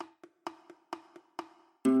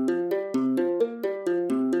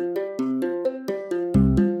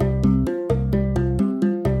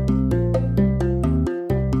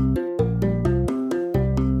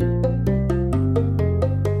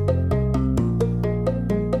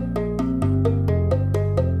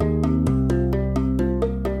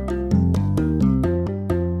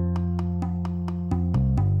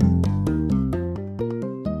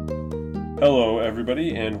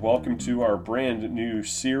everybody, and welcome to our brand new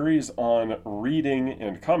series on reading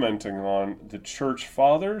and commenting on the Church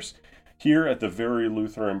Fathers here at the Very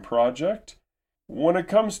Lutheran Project. When it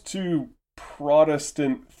comes to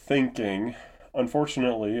Protestant thinking,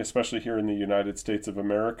 unfortunately, especially here in the United States of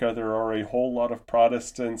America, there are a whole lot of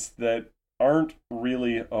Protestants that aren't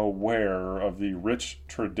really aware of the rich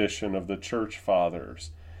tradition of the Church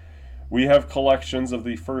Fathers. We have collections of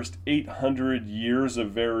the first 800 years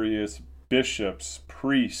of various bishops,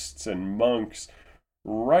 priests, and monks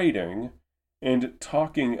writing and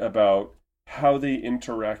talking about how they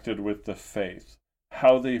interacted with the faith,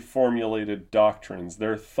 how they formulated doctrines,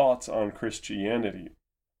 their thoughts on Christianity.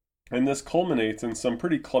 And this culminates in some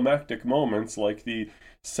pretty climactic moments like the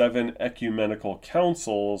 7 ecumenical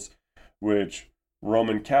councils, which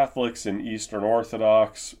Roman Catholics and Eastern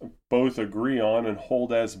Orthodox both agree on and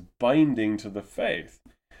hold as binding to the faith.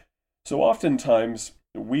 So oftentimes,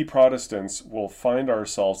 we Protestants will find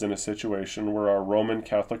ourselves in a situation where our Roman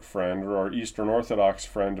Catholic friend or our Eastern Orthodox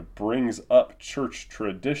friend brings up church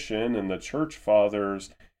tradition and the Church Fathers,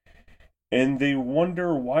 and they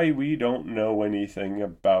wonder why we don't know anything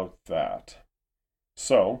about that.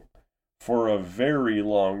 So, for a very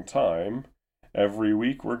long time, every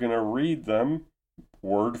week we're going to read them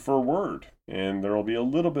word for word, and there will be a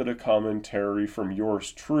little bit of commentary from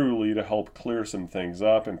yours truly to help clear some things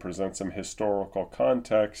up and present some historical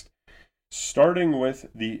context, starting with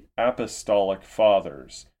the Apostolic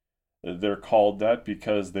Fathers. They're called that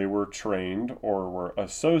because they were trained or were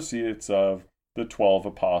associates of the 12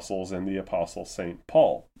 apostles and the Apostle St.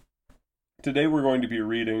 Paul. Today we're going to be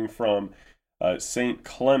reading from St.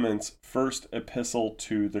 Clement's first epistle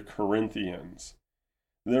to the Corinthians.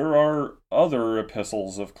 There are other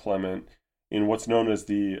epistles of Clement in what's known as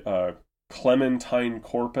the Clementine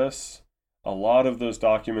Corpus. A lot of those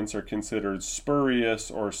documents are considered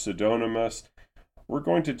spurious or pseudonymous. We're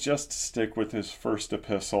going to just stick with his first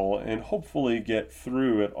epistle and hopefully get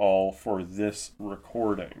through it all for this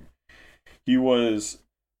recording. He was,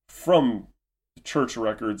 from church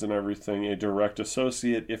records and everything, a direct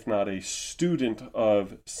associate, if not a student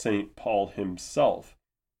of St. Paul himself.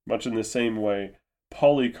 Much in the same way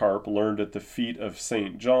Polycarp learned at the feet of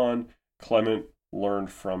St. John, Clement learned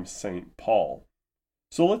from St. Paul.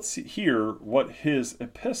 So let's hear what his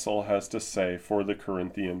epistle has to say for the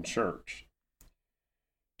Corinthian church.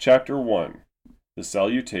 Chapter 1. The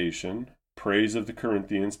salutation, praise of the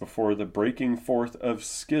Corinthians before the breaking forth of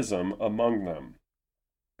schism among them.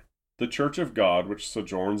 The church of God which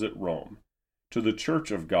sojourns at Rome, to the church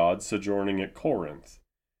of God sojourning at Corinth,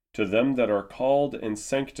 to them that are called and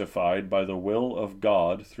sanctified by the will of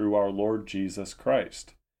God through our Lord Jesus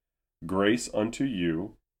Christ. Grace unto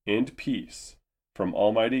you, and peace, from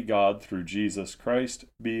Almighty God through Jesus Christ,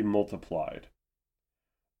 be multiplied.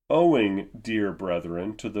 Owing, dear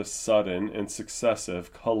brethren, to the sudden and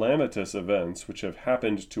successive calamitous events which have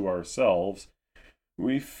happened to ourselves,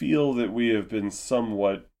 we feel that we have been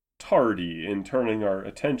somewhat tardy in turning our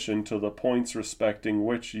attention to the points respecting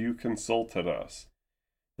which you consulted us,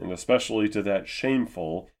 and especially to that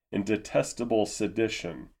shameful and detestable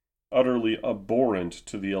sedition, utterly abhorrent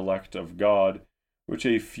to the elect of God, which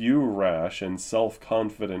a few rash and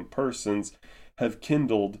self-confident persons have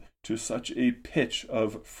kindled to such a pitch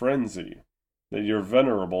of frenzy, that your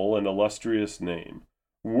venerable and illustrious name,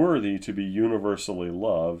 worthy to be universally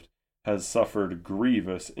loved, has suffered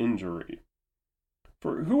grievous injury.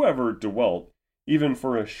 For whoever dwelt even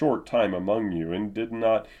for a short time among you, and did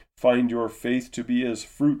not find your faith to be as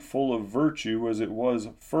fruitful of virtue as it was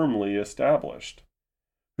firmly established?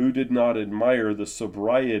 Who did not admire the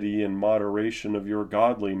sobriety and moderation of your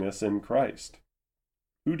godliness in Christ?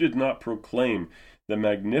 Who did not proclaim the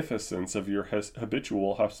magnificence of your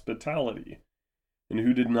habitual hospitality? And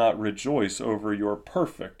who did not rejoice over your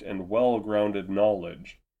perfect and well-grounded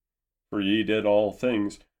knowledge? For ye did all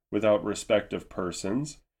things without respect of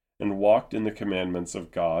persons, and walked in the commandments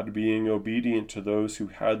of God, being obedient to those who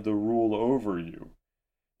had the rule over you,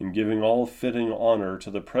 and giving all fitting honor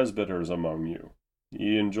to the presbyters among you.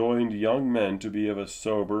 Ye enjoined young men to be of a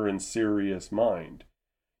sober and serious mind.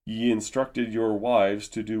 Ye instructed your wives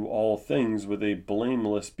to do all things with a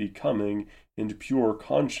blameless becoming and pure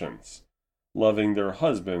conscience, loving their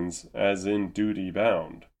husbands as in duty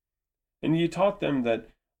bound. And ye taught them that,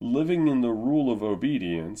 living in the rule of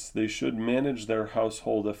obedience, they should manage their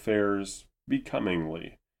household affairs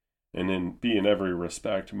becomingly, and be in every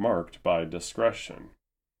respect marked by discretion.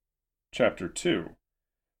 Chapter 2.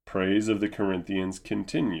 Praise of the Corinthians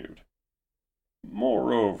continued.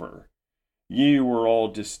 Moreover, ye were all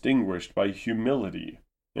distinguished by humility,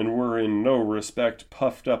 and were in no respect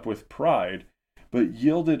puffed up with pride, but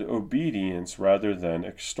yielded obedience rather than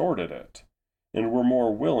extorted it, and were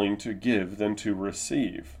more willing to give than to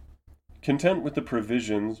receive. Content with the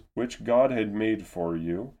provisions which God had made for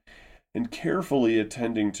you, and carefully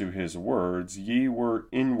attending to his words, ye were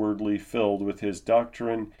inwardly filled with his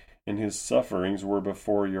doctrine, and his sufferings were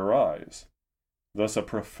before your eyes. Thus a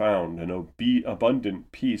profound and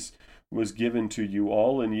abundant peace was given to you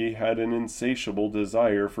all, and ye had an insatiable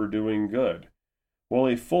desire for doing good, while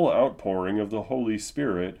a full outpouring of the Holy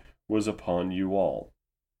Spirit was upon you all.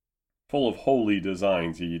 Full of holy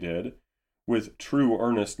designs ye did, with true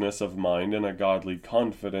earnestness of mind and a godly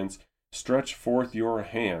confidence, stretch forth your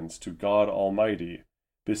hands to God Almighty,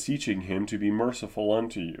 beseeching him to be merciful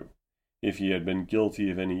unto you, if ye had been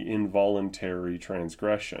guilty of any involuntary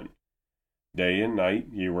transgression. Day and night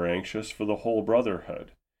ye were anxious for the whole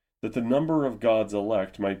brotherhood, that the number of God's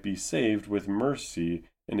elect might be saved with mercy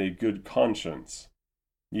and a good conscience.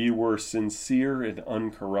 Ye were sincere and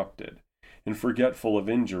uncorrupted, and forgetful of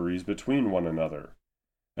injuries between one another.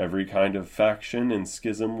 Every kind of faction and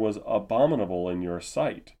schism was abominable in your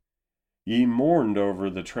sight. Ye mourned over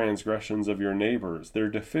the transgressions of your neighbors, their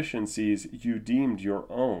deficiencies you deemed your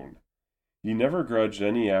own. Ye never grudged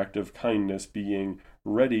any act of kindness, being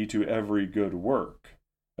ready to every good work.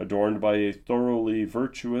 Adorned by a thoroughly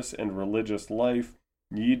virtuous and religious life,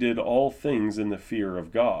 ye did all things in the fear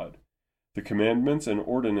of God. The commandments and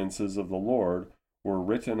ordinances of the Lord were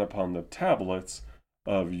written upon the tablets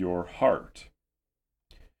of your heart.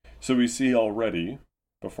 So we see already,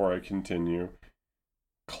 before I continue,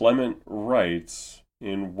 Clement writes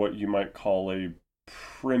in what you might call a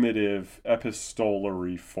primitive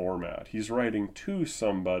epistolary format. He's writing to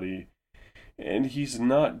somebody, and he's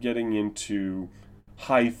not getting into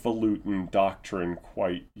highfalutin doctrine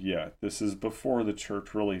quite yet. This is before the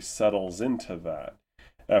church really settles into that,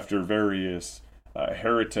 after various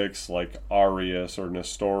heretics like Arius or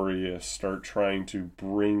Nestorius start trying to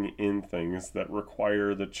bring in things that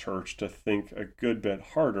require the church to think a good bit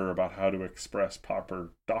harder about how to express proper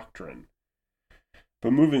doctrine.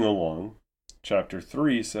 But moving along, chapter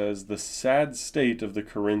 3 says, the sad state of the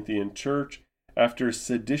Corinthian church after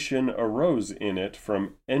sedition arose in it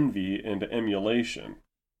from envy and emulation.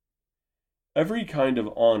 Every kind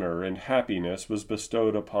of honor and happiness was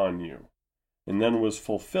bestowed upon you. And then was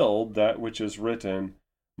fulfilled that which is written,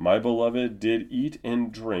 my beloved did eat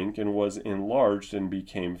and drink, and was enlarged, and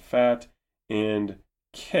became fat, and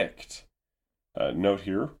kicked. Note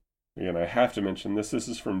here, again, I have to mention this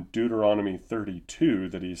is from Deuteronomy 32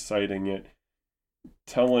 that he's citing it,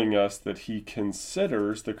 telling us that he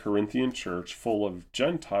considers the Corinthian church full of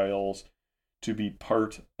Gentiles to be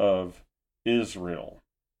part of Israel.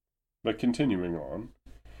 But continuing on,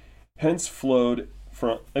 hence flowed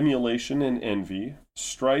from emulation and envy,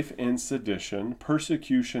 strife and sedition,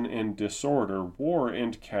 persecution and disorder, war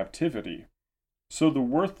and captivity. So the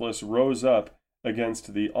worthless rose up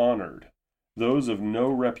against the honored, those of no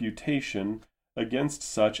reputation against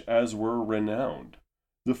such as were renowned,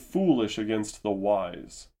 the foolish against the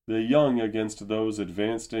wise, the young against those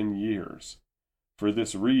advanced in years. For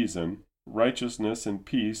this reason, righteousness and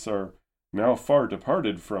peace are now far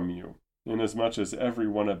departed from you, inasmuch as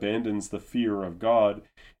everyone abandons the fear of God,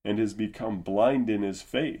 and is become blind in his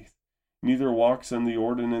faith, neither walks in the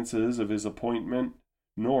ordinances of his appointment,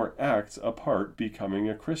 nor acts apart becoming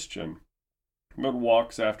a Christian, but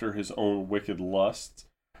walks after his own wicked lusts,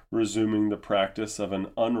 resuming the practice of an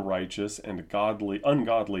unrighteous and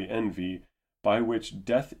ungodly envy, by which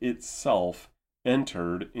death itself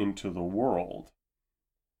entered into the world.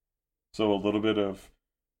 So a little bit of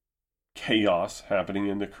chaos happening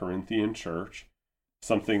in the Corinthian church,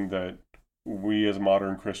 something that we as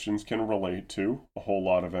modern Christians can relate to. A whole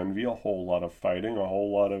lot of envy, a whole lot of fighting, a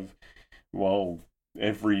whole lot of,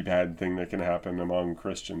 every bad thing that can happen among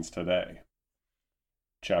Christians today.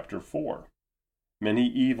 Chapter 4. Many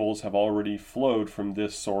evils have already flowed from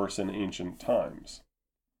this source in ancient times.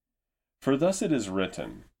 For thus it is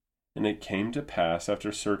written, and it came to pass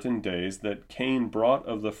after certain days that Cain brought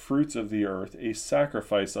of the fruits of the earth a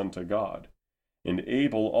sacrifice unto God, and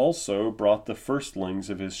Abel also brought the firstlings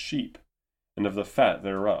of his sheep, and of the fat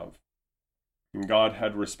thereof. And God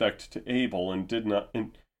had respect to Abel, and did not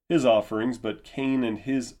in his offerings, but Cain and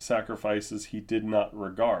his sacrifices he did not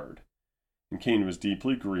regard. And Cain was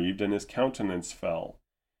deeply grieved, and his countenance fell.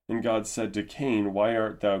 And God said to Cain, why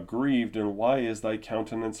art thou grieved, and why is thy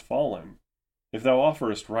countenance fallen? If thou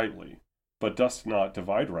offerest rightly, but dost not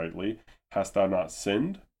divide rightly, hast thou not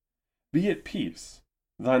sinned? Be at peace.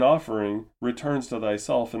 Thine offering returns to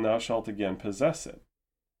thyself, and thou shalt again possess it.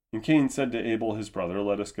 And Cain said to Abel his brother,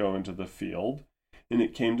 let us go into the field. And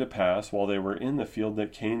it came to pass, while they were in the field,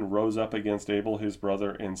 that Cain rose up against Abel his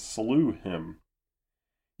brother, and slew him.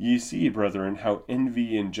 Ye see, brethren, how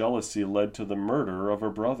envy and jealousy led to the murder of a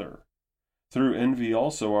brother. Through envy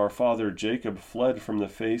also our father Jacob fled from the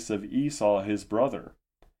face of Esau his brother.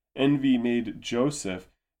 Envy made Joseph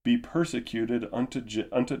be persecuted unto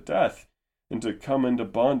death, and to come into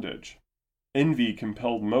bondage. Envy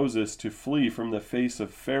compelled Moses to flee from the face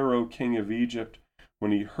of Pharaoh king of Egypt,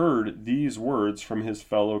 when he heard these words from his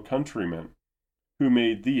fellow countrymen: Who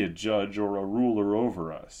made thee a judge or a ruler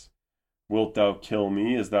over us? Wilt thou kill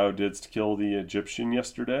me as thou didst kill the Egyptian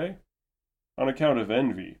yesterday? On account of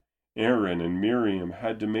envy, Aaron and Miriam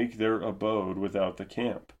had to make their abode without the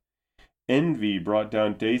camp. Envy brought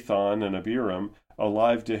down Dathan and Abiram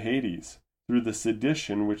alive to Hades, through the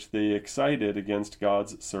sedition which they excited against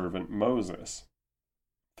God's servant Moses.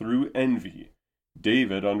 Through envy,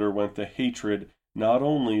 David underwent the hatred not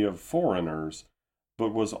only of foreigners,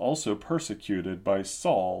 but was also persecuted by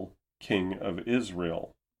Saul, king of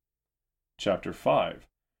Israel. Chapter 5.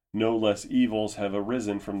 No less evils have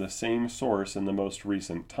arisen from the same source in the most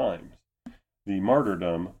recent times: the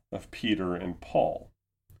martyrdom of Peter and Paul.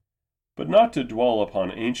 But not to dwell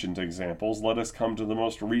upon ancient examples, let us come to the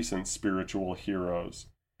most recent spiritual heroes.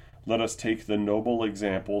 Let us take the noble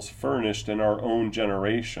examples furnished in our own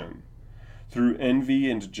generation. Through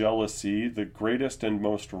envy and jealousy, the greatest and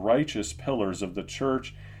most righteous pillars of the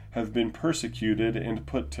church have been persecuted and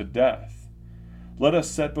put to death. Let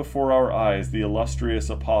us set before our eyes the illustrious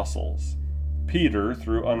apostles. Peter,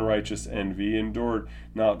 through unrighteous envy, endured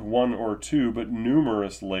not one or two, but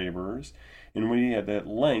numerous labors, and when he had at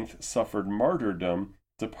length suffered martyrdom,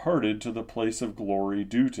 departed to the place of glory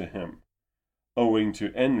due to him. Owing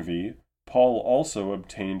to envy, Paul also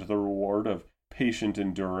obtained the reward of patient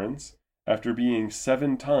endurance, after being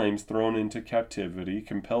 7 times thrown into captivity,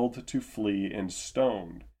 compelled to flee, and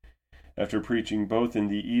stoned. After preaching both in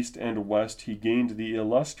the East and West, he gained the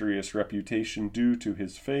illustrious reputation due to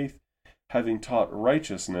his faith, having taught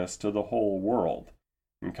righteousness to the whole world,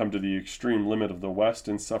 and come to the extreme limit of the West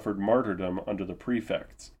and suffered martyrdom under the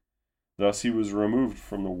prefects. Thus he was removed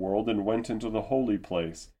from the world and went into the holy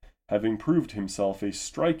place, having proved himself a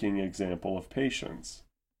striking example of patience.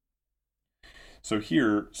 So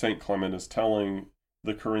here, St. Clement is telling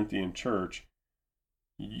the Corinthian church,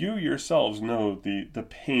 you yourselves know the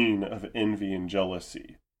pain of envy and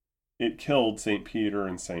jealousy. It killed St. Peter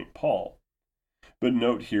and St. Paul. But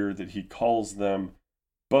note here that he calls them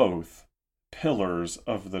both pillars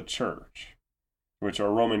of the church, which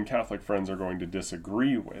our Roman Catholic friends are going to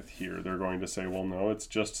disagree with here. They're going to say, well, no, it's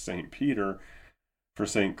just St. Peter. For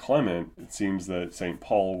St. Clement, it seems that St.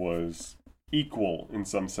 Paul was equal in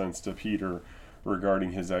some sense to Peter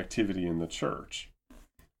regarding his activity in the church.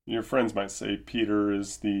 Your friends might say Peter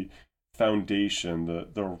is the foundation,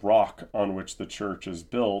 the rock on which the church is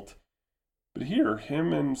built, but here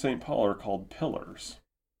him and St. Paul are called pillars.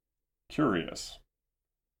 Curious.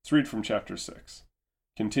 Let's read from chapter 6.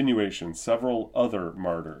 Continuation, several other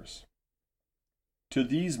martyrs. To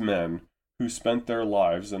these men who spent their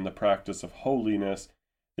lives in the practice of holiness,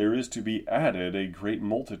 there is to be added a great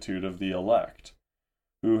multitude of the elect,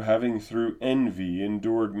 who, having through envy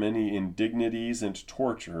endured many indignities and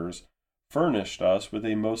tortures, furnished us with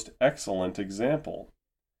a most excellent example.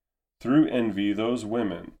 Through envy those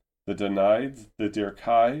women, the Danaids, the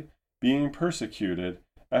Dircai, being persecuted,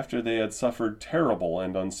 after they had suffered terrible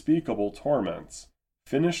and unspeakable torments,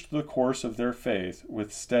 finished the course of their faith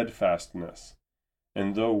with steadfastness,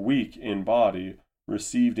 and though weak in body,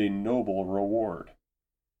 received a noble reward.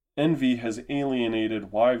 Envy has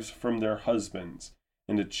alienated wives from their husbands,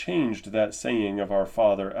 and it changed that saying of our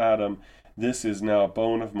father Adam, "This is now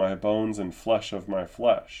bone of my bones and flesh of my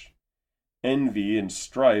flesh." Envy and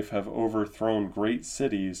strife have overthrown great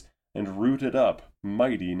cities and rooted up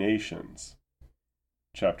mighty nations.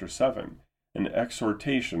 Chapter 7. An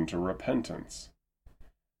exhortation to repentance.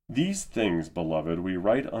 These things, beloved, we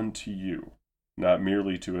write unto you, not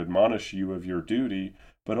merely to admonish you of your duty,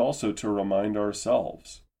 but also to remind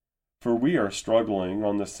ourselves. For we are struggling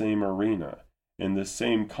on the same arena, and the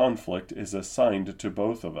same conflict is assigned to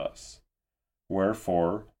both of us.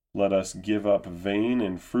 Wherefore, let us give up vain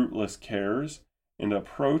and fruitless cares, and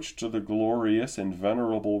approach to the glorious and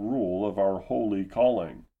venerable rule of our holy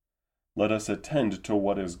calling. Let us attend to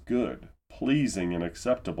what is good, pleasing, and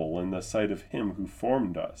acceptable in the sight of him who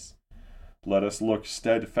formed us. Let us look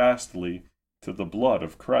steadfastly to the blood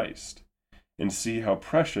of Christ, and see how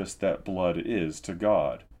precious that blood is to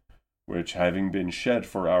God, which, having been shed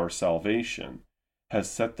for our salvation, has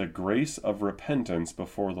set the grace of repentance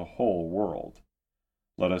before the whole world.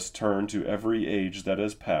 Let us turn to every age that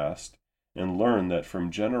is past, and learn that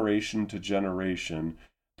from generation to generation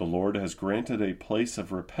the Lord has granted a place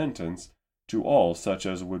of repentance to all such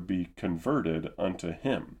as would be converted unto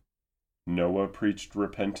him. Noah preached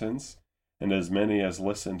repentance, and as many as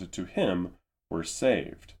listened to him were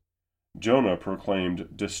saved. Jonah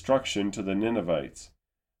proclaimed destruction to the Ninevites,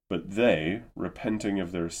 but they, repenting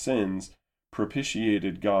of their sins,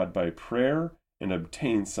 propitiated God by prayer and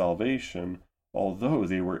obtained salvation, although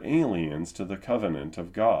they were aliens to the covenant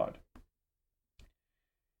of God.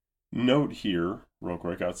 Note here, real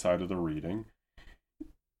quick outside of the reading,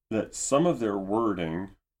 that some of their wording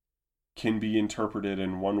can be interpreted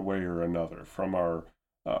in one way or another. From our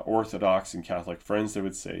Orthodox and Catholic friends, they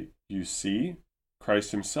would say, you see,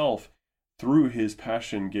 Christ himself, through his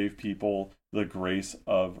passion, gave people the grace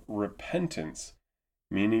of repentance,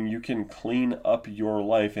 meaning you can clean up your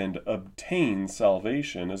life and obtain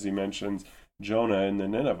salvation, as he mentions Jonah and the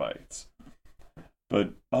Ninevites.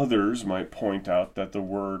 But others might point out that the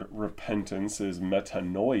word repentance is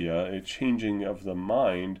metanoia, a changing of the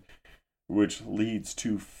mind, which leads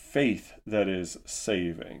to faith that is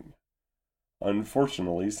saving.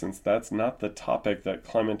 Unfortunately, since that's not the topic that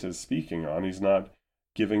Clement is speaking on, he's not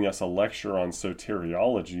giving us a lecture on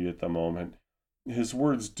soteriology at the moment, his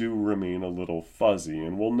words do remain a little fuzzy,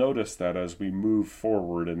 and we'll notice that as we move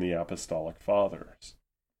forward in the Apostolic Fathers.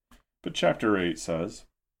 But chapter 8 says,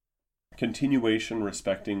 continuation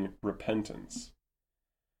respecting repentance.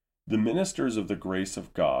 The ministers of the grace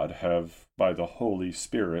of God have, by the Holy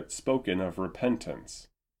Spirit, spoken of repentance,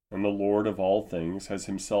 and the Lord of all things has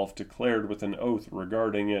himself declared with an oath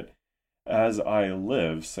regarding it, As I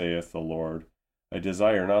live, saith the Lord, I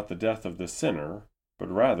desire not the death of the sinner,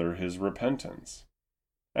 but rather his repentance.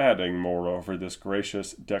 Adding, moreover, this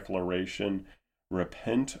gracious declaration,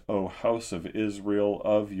 Repent, O house of Israel,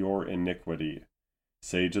 of your iniquity.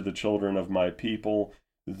 Say to the children of my people,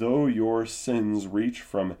 though your sins reach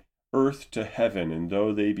from earth to heaven, and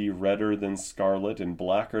though they be redder than scarlet and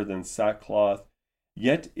blacker than sackcloth,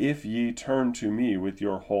 yet if ye turn to me with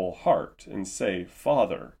your whole heart, and say,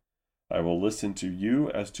 Father, I will listen to you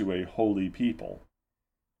as to a holy people.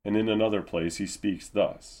 And in another place he speaks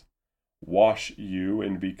thus, Wash you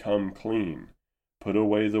and become clean. Put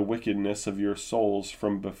away the wickedness of your souls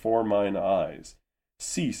from before mine eyes.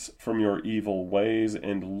 Cease from your evil ways,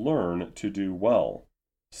 and learn to do well.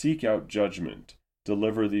 Seek out judgment,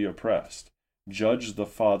 deliver the oppressed, judge the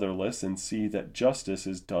fatherless, and see that justice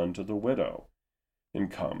is done to the widow. And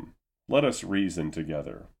come, let us reason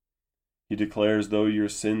together. He declares, though your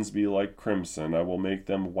sins be like crimson, I will make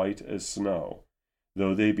them white as snow.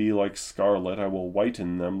 Though they be like scarlet, I will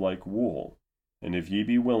whiten them like wool. And if ye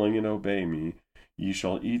be willing and obey me, ye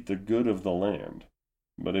shall eat the good of the land.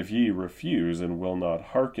 But if ye refuse and will not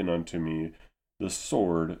hearken unto me, the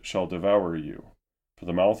sword shall devour you. For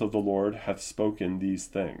the mouth of the Lord hath spoken these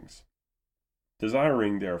things.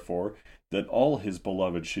 Desiring, therefore, that all his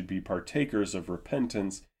beloved should be partakers of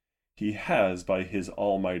repentance, he has, by his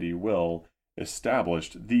almighty will,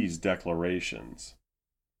 established these declarations.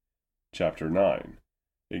 Chapter 9.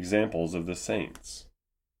 Examples of the Saints.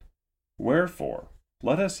 Wherefore,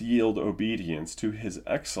 let us yield obedience to his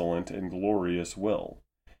excellent and glorious will,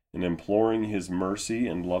 in imploring his mercy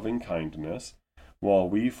and loving kindness, while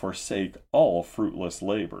we forsake all fruitless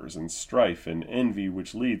labors and strife and envy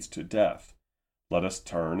which leads to death. Let us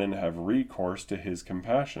turn and have recourse to his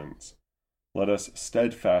compassions. Let us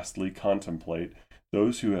steadfastly contemplate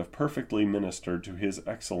those who have perfectly ministered to his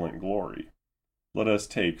excellent glory. Let us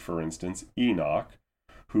take, for instance, Enoch,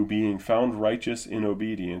 who being found righteous in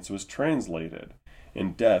obedience was translated,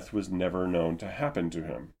 and death was never known to happen to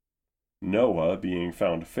him. Noah, being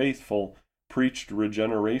found faithful, preached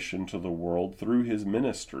regeneration to the world through his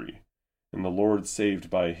ministry, and the Lord saved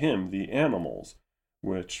by him the animals,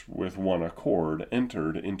 which with one accord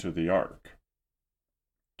entered into the ark.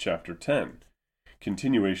 Chapter 10.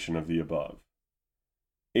 Continuation of the above.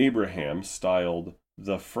 Abraham, styled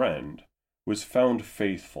the friend, was found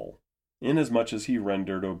faithful, inasmuch as he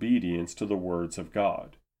rendered obedience to the words of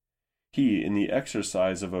God. He, in the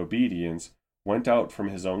exercise of obedience, went out from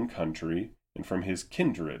his own country, and from his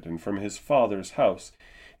kindred, and from his father's house,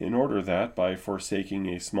 in order that, by forsaking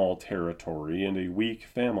a small territory and a weak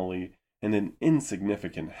family and an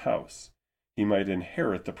insignificant house, he might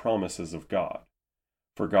inherit the promises of God.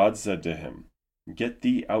 For God said to him, Get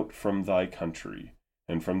thee out from thy country,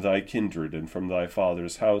 and from thy kindred, and from thy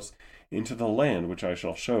father's house, into the land which I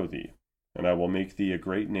shall show thee. And I will make thee a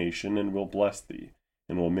great nation, and will bless thee,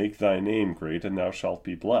 and will make thy name great, and thou shalt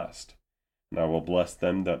be blessed. And I will bless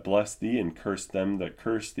them that bless thee, and curse them that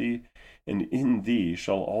curse thee, and in thee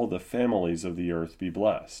shall all the families of the earth be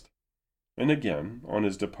blessed. And again, on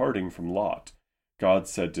his departing from Lot, God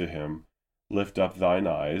said to him, Lift up thine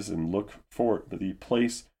eyes, and look for the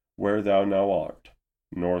place where thou now art,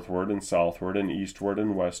 northward and southward and eastward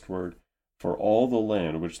and westward, for all the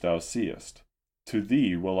land which thou seest. To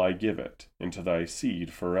thee will I give it, and to thy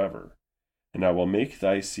seed forever. And I will make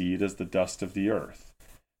thy seed as the dust of the earth,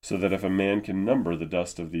 so that if a man can number the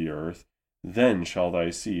dust of the earth, then shall thy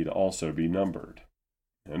seed also be numbered.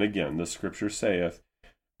 And again the Scripture saith,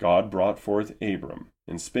 God brought forth Abram,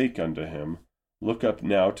 and spake unto him, Look up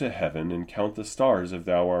now to heaven, and count the stars, if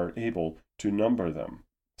thou art able to number them.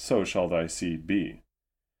 So shall thy seed be.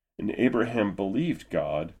 And Abraham believed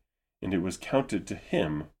God, and it was counted to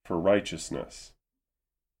him for righteousness.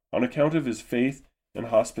 On account of his faith and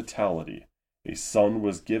hospitality, a son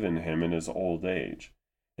was given him in his old age,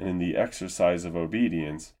 and in the exercise of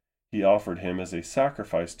obedience he offered him as a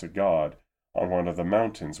sacrifice to God on one of the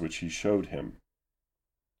mountains which he showed him.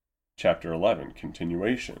 Chapter 11,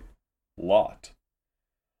 continuation. Lot.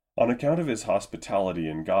 On account of his hospitality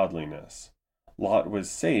and godliness, Lot was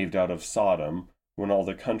saved out of Sodom when all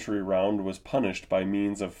the country round was punished by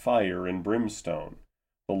means of fire and brimstone,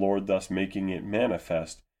 the Lord thus making it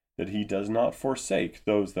manifest that he does not forsake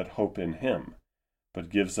those that hope in him, but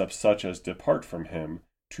gives up such as depart from him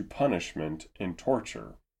to punishment and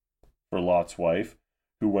torture. For Lot's wife,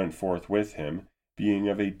 who went forth with him, being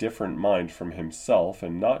of a different mind from himself,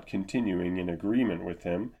 and not continuing in agreement with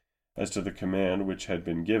him as to the command which had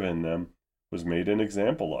been given them, was made an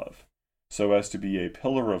example of, so as to be a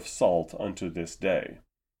pillar of salt unto this day.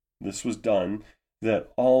 This was done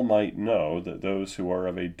that all might know that those who are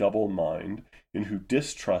of a double mind, and who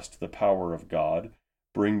distrust the power of God,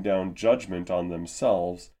 bring down judgment on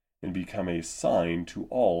themselves, and become a sign to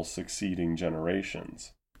all succeeding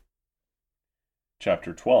generations.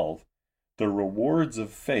 Chapter 12. The rewards of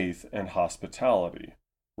faith and hospitality.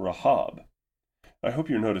 Rahab. I hope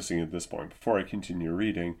you're noticing at this point, before I continue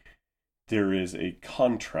reading, there is a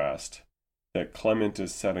contrast that Clement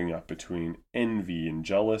is setting up between envy and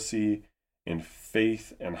jealousy and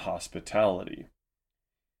faith and hospitality.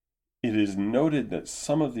 It is noted that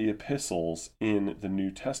some of the epistles in the New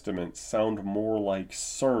Testament sound more like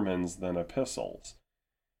sermons than epistles.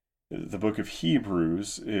 The book of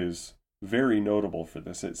Hebrews is very notable for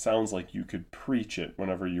this. It sounds like you could preach it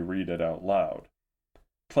whenever you read it out loud.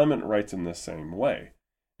 Clement writes in the same way,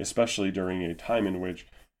 especially during a time in which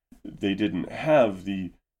they didn't have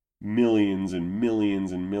the millions and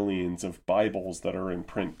millions and millions of Bibles that are in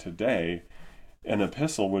print today. An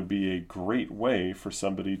epistle would be a great way for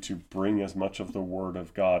somebody to bring as much of the Word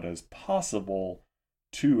of God as possible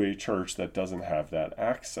to a church that doesn't have that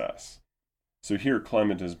access. So here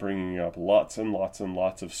Clement is bringing up lots and lots and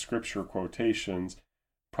lots of scripture quotations,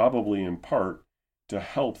 probably in part to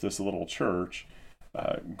help this little church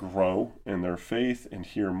grow in their faith and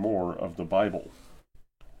hear more of the Bible.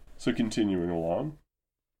 So continuing along.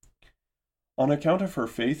 On account of her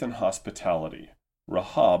faith and hospitality,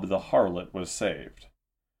 Rahab the harlot was saved.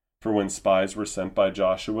 For when spies were sent by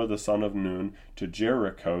Joshua the son of Nun to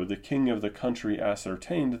Jericho, the king of the country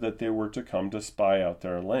ascertained that they were to come to spy out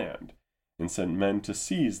their land, and sent men to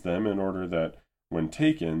seize them in order that, when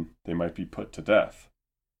taken, they might be put to death.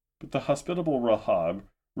 But the hospitable Rahab,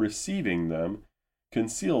 receiving them,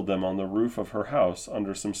 concealed them on the roof of her house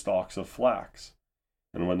under some stalks of flax.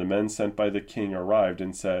 And when the men sent by the king arrived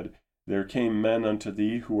and said, There came men unto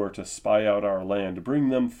thee who are to spy out our land, bring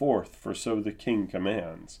them forth, for so the king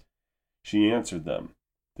commands. She answered them,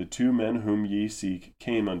 The 2 men whom ye seek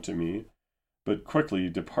came unto me, but quickly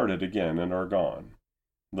departed again and are gone,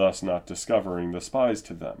 thus not discovering the spies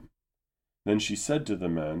to them. Then she said to the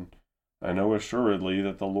men, I know assuredly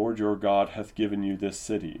that the Lord your God hath given you this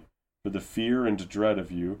city, for the fear and dread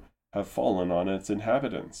of you have fallen on its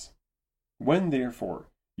inhabitants. When therefore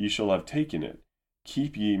ye shall have taken it,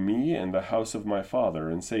 keep ye me and the house of my father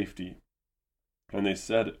in safety. And they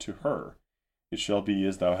said to her, It shall be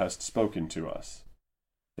as thou hast spoken to us.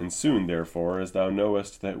 And soon therefore, as thou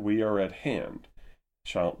knowest that we are at hand,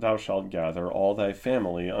 thou shalt gather all thy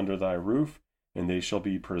family under thy roof, and they shall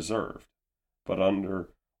be preserved. But under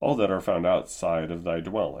all that are found outside of thy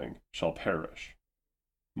dwelling shall perish.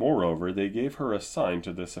 Moreover, they gave her a sign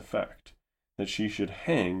to this effect, that she should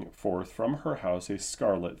hang forth from her house a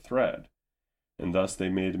scarlet thread. And thus they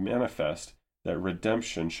made manifest that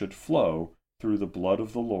redemption should flow through the blood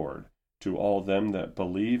of the Lord to all them that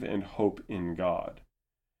believe and hope in God.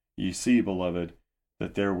 Ye see, beloved,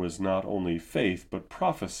 that there was not only faith but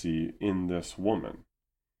prophecy in this woman.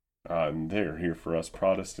 And there, here for us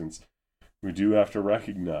Protestants, we do have to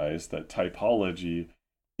recognize that typology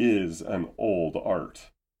is an old art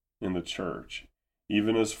in the church.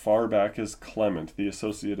 Even as far back as Clement, the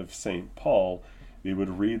associate of St. Paul, they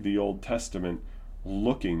would read the Old Testament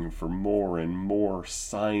looking for more and more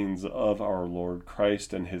signs of our Lord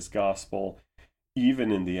Christ and his gospel, even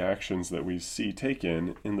in the actions that we see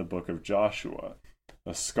taken in the book of Joshua.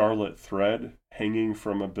 A scarlet thread hanging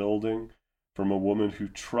from a building, from a woman who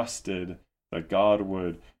trusted that God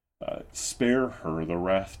would spare her the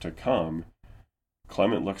wrath to come.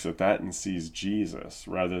 Clement looks at that and sees Jesus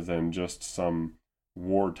rather than just some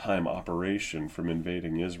wartime operation from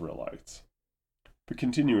invading Israelites. But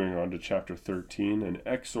continuing on to chapter 13, an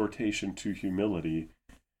exhortation to humility.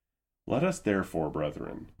 Let us therefore,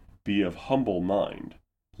 brethren, be of humble mind,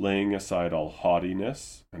 laying aside all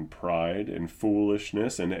haughtiness and pride and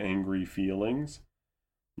foolishness and angry feelings.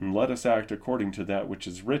 And let us act according to that which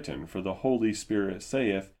is written, for the Holy Spirit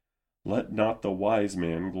saith, Let not the wise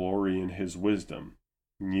man glory in his wisdom,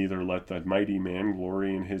 neither let the mighty man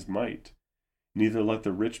glory in his might, neither let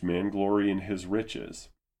the rich man glory in his riches.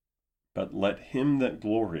 But let him that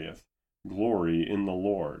glorieth glory in the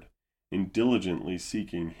Lord, in diligently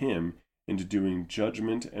seeking him, and doing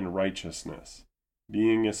judgment and righteousness,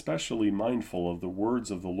 being especially mindful of the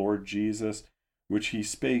words of the Lord Jesus, which he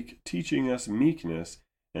spake, teaching us meekness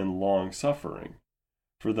and long-suffering.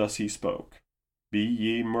 For thus he spoke, Be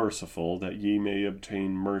ye merciful, that ye may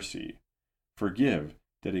obtain mercy. Forgive,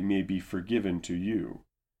 that it may be forgiven to you.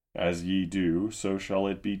 As ye do, so shall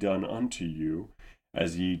it be done unto you.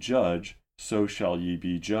 As ye judge, so shall ye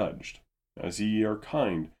be judged. As ye are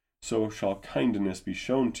kind, so shall kindness be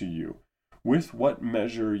shown to you. With what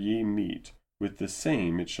measure ye mete, with the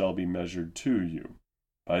same it shall be measured to you.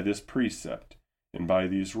 By this precept, and by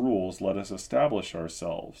these rules let us establish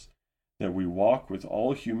ourselves, that we walk with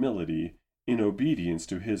all humility in obedience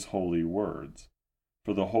to his holy words.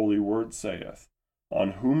 For the holy word saith,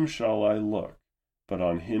 On whom shall I look, but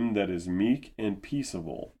on him that is meek and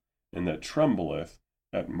peaceable, and that trembleth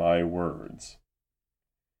at my words.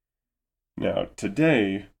 Now,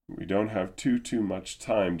 today, we don't have too much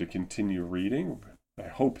time to continue reading. I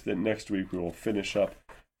hope that next week we will finish up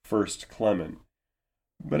 1 Clement.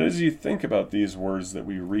 But as you think about these words that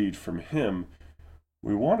we read from him,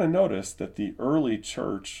 we want to notice that the early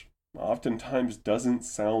church oftentimes doesn't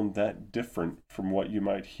sound that different from what you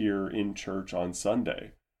might hear in church on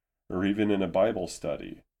Sunday, or even in a Bible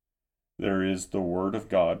study. There is the Word of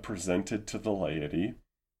God presented to the laity.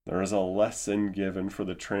 There is a lesson given for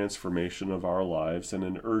the transformation of our lives and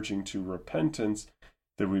an urging to repentance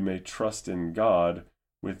that we may trust in God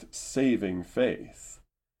with saving faith.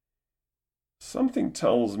 Something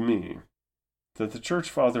tells me that the church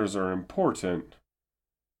fathers are important,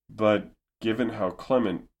 but given how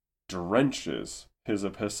Clement drenches his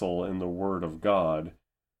epistle in the Word of God,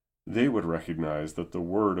 they would recognize that the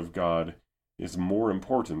Word of God is more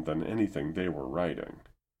important than anything they were writing.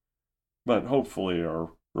 But hopefully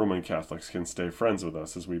our Roman Catholics can stay friends with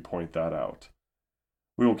us as we point that out.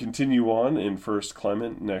 We will continue on in 1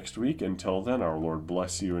 Clement next week. Until then, our Lord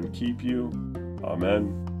bless you and keep you.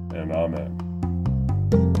 Amen and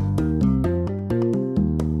amen.